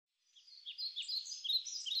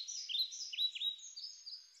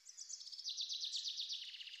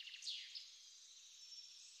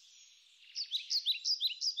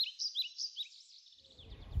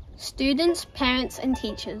Students, parents and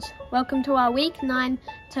teachers, welcome to our Week 9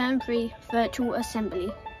 Term 3 Virtual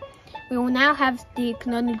Assembly. We will now have the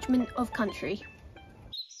Acknowledgement of Country.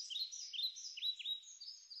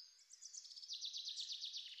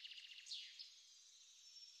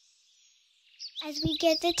 As we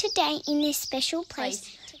gather today in this special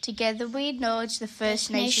place, together we acknowledge the First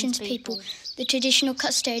Nations people, the traditional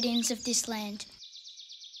custodians of this land.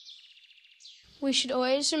 We should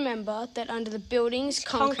always remember that under the buildings,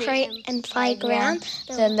 concrete and playground,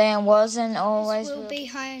 the land was and always will be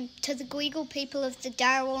home to the Gweagal people of the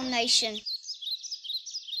Darawal Nation.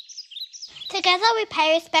 Together we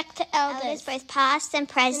pay respect to elders, both past and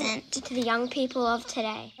present, to the young people of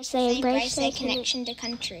today, as they embrace their connection to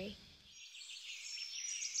country.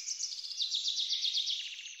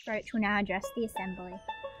 Roach will now address the Assembly.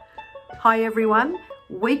 Hi everyone,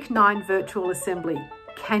 Week 9 Virtual Assembly.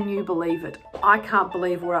 Can you believe it? I can't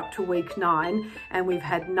believe we're up to week 9 and we've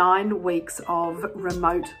had 9 weeks of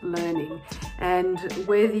remote learning. And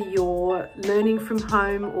whether you're learning from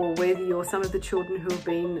home or whether you're some of the children who have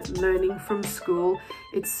been learning from school,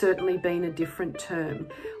 it's certainly been a different term.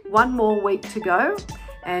 1 more week to go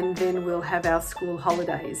and then we'll have our school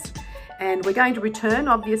holidays. And we're going to return,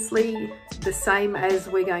 obviously, the same as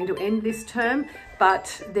we're going to end this term,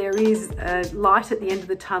 but there is a light at the end of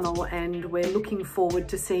the tunnel and we're looking forward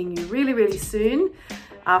to seeing you really, really soon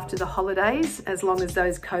after the holidays, as long as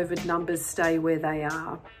those COVID numbers stay where they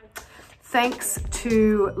are. Thanks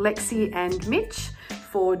to Lexi and Mitch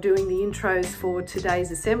for doing the intros for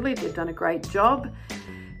today's assembly. They've done a great job.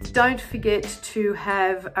 Don't forget to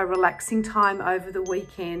have a relaxing time over the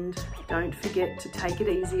weekend. Don't forget to take it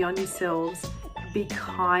easy on yourselves. Be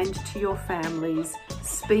kind to your families.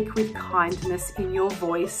 Speak with kindness in your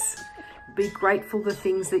voice. Be grateful for the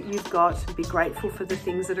things that you've got. Be grateful for the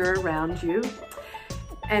things that are around you.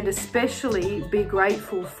 And especially be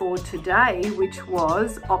grateful for today, which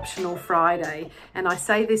was Optional Friday. And I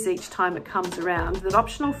say this each time it comes around, that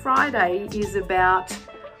Optional Friday is about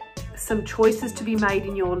some choices to be made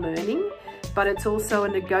in your learning, but it's also a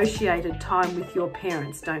negotiated time with your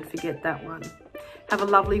parents. Don't forget that one. Have a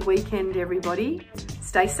lovely weekend, everybody.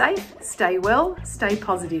 Stay safe, stay well, stay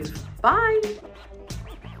positive. Bye.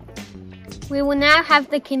 We will now have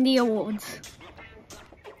the Kindy Awards.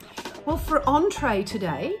 Well, for entree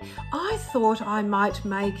today, I thought I might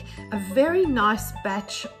make a very nice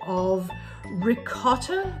batch of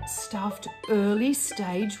ricotta stuffed early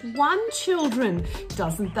stage 1 children.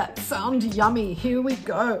 Doesn't that sound yummy? Here we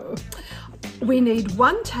go. We need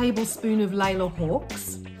 1 tablespoon of Layla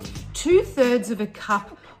Hawks, 2/3 of a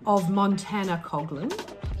cup of Montana Coghlan,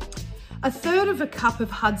 1/3 of a cup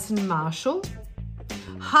of Hudson Marshall,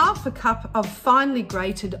 1/2 a cup of finely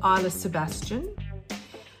grated Isla Sebastian,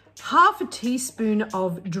 1/2 teaspoon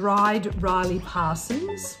of dried Riley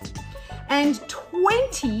Parsons, and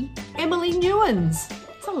 20 Emily Newans.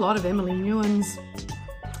 It's a lot of Emily Newans.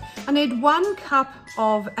 I need 1 cup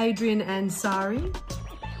of Adrian Ansari,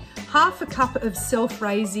 1/2 a cup of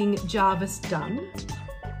self-raising Jarvis Dunn,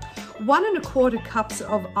 1 1/4 cups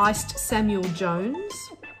of iced Samuel Jones,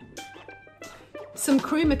 some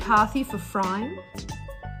Crew McCarthy for frying,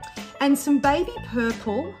 and some baby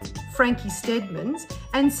purple Frankie Stedmans,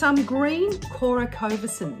 and some green Cora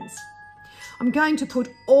Covasons. I'm going to put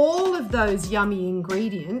all of those yummy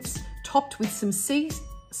ingredients topped with some sea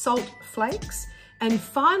salt flakes and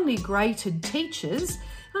finely grated Teachers.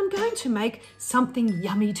 I'm going to make something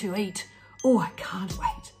yummy to eat. Oh, I can't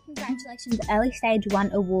wait. Congratulations, Early Stage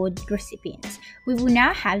 1 Award recipients. We will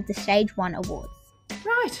now have the Stage 1 Awards.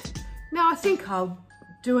 Right, now I think I'll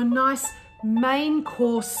do a nice main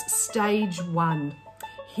course Stage 1.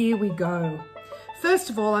 Here we go.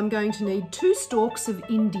 First of all, I'm going to need 2 stalks of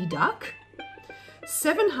Indie Duck,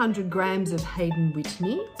 700 grams of Hayden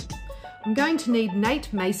Whitney. I'm going to need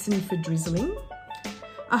Nate Mason for drizzling,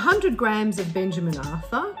 100 grams of Benjamin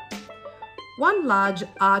Arthur, 1 large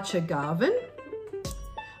Archer Garvin,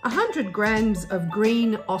 100 grams of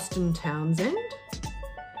green Austin Townsend,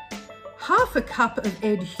 1/2 a cup of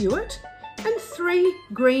Ed Hewitt, and 3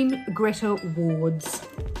 green Greta Wards.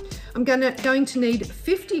 I'm going to need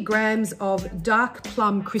 50 grams of dark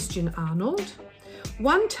plum Christian Arnold,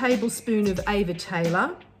 1 tablespoon of Ava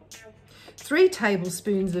Taylor, 3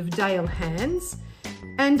 tablespoons of Dale Hands,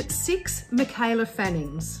 and 6 Michaela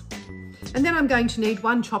Fannings. And then I'm going to need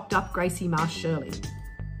 1 chopped up Gracie Marsh Shirley.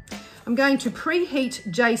 I'm going to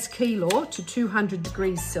preheat Jace Keylor to 200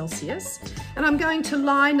 degrees Celsius, and I'm going to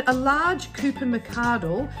line a large Cooper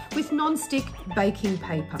McArdle with non-stick baking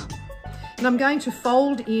paper. And I'm going to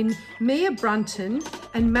fold in Mia Brunton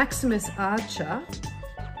and Maximus Archer,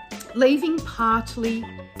 leaving partly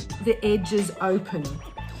the edges open.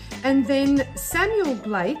 And then Samuel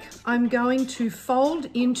Blake, I'm going to fold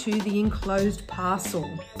into the enclosed parcel.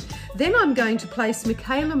 Then I'm going to place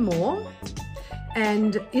Michaela Moore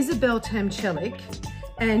and Isabel Tamchelik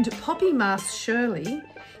and Poppy Mast Shirley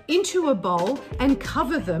into a bowl and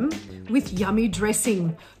cover them with yummy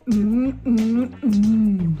dressing.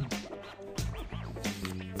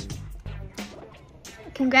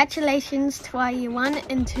 Congratulations to our Year 1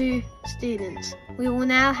 and 2 students. We will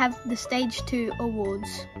now have the Stage 2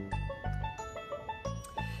 awards.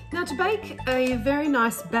 Now, to bake a very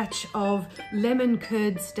nice batch of lemon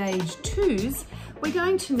curd Stage 2s, we're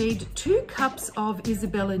going to need 2 cups of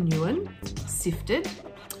Isabella Nguyen, sifted,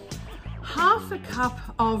 half a cup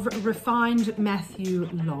of refined Matthew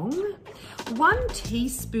Long, 1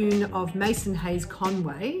 teaspoon of Mason Hayes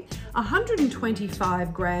Conway,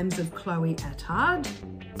 125 grams of Chloe Attard.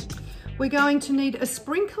 We're going to need a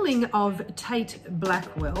sprinkling of Tate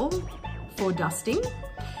Blackwell for dusting,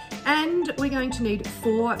 and we're going to need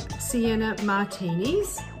 4 Sienna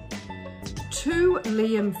Martinis, 2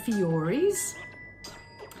 Liam Fioris,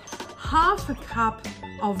 half a cup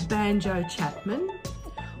of Banjo Chapman,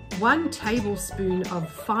 1 tablespoon of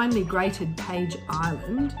finely grated Page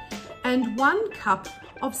Island, and 1 cup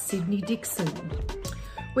of Sydney Dixon.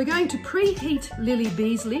 We're going to preheat Lily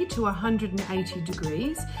Beasley to 180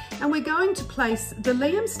 degrees, and we're going to place the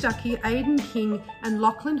Liam Stuckey, Aidan King and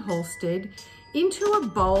Lachlan Halstead into a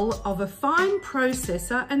bowl of a fine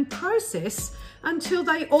processor and process until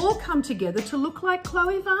they all come together to look like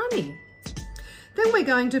Chloe Varney. Then we're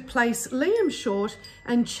going to place Liam Short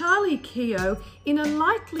and Charlie Keogh in a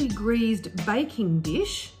lightly greased baking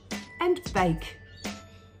dish and bake.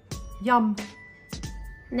 Yum.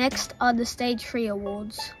 Next are the Stage 3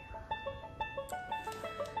 awards.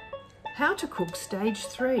 How to cook Stage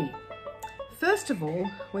 3. First of all,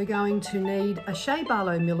 we're going to need a Shea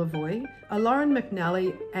Barlow Millavoy, a Lauren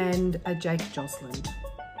McNally and a Jake Josland.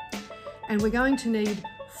 And we're going to need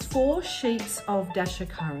 4 sheets of Dasher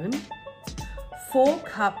Curran, 4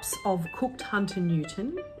 cups of cooked Hunter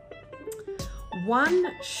Newton,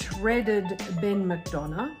 1 shredded Ben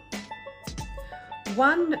McDonough,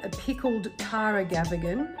 1 pickled Tara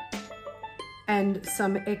Gavigan, and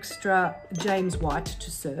some extra James White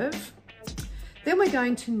to serve. Then we're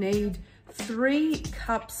going to need 3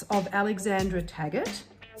 cups of Alexandra Taggart,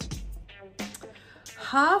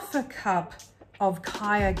 half a cup of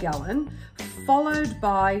Kaya Gallen, followed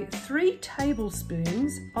by 3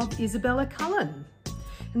 tablespoons of Isabella Cullen.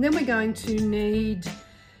 And then we're going to need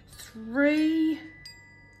 3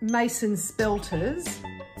 Mason Spelters,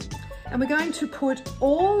 and we're going to put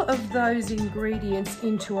all of those ingredients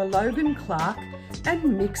into a Logan Clark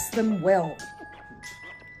and mix them well.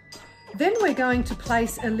 Then we're going to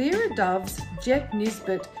place Alira Doves, Jet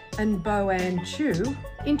Nisbet and Boanne Chu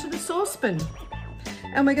into the saucepan.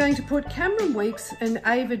 And we're going to put Cameron Weeks and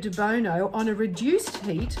Ava De Bono on a reduced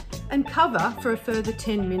heat and cover for a further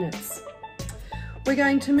 10 minutes. We're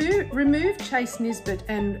going to remove Chase Nisbet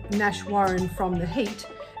and Nash Warren from the heat,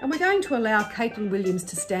 and we're going to allow Caitlin Williams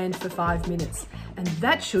to stand for 5 minutes, and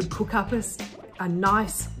that should cook up us a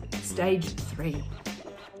nice Stage 3.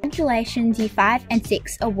 Congratulations Year 5 and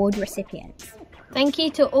 6 award recipients. Thank you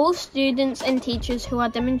to all students and teachers who are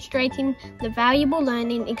demonstrating the valuable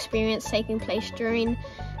learning experience taking place during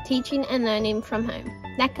teaching and learning from home.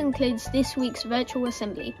 That concludes this week's virtual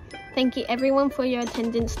assembly. Thank you everyone for your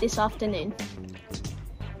attendance this afternoon.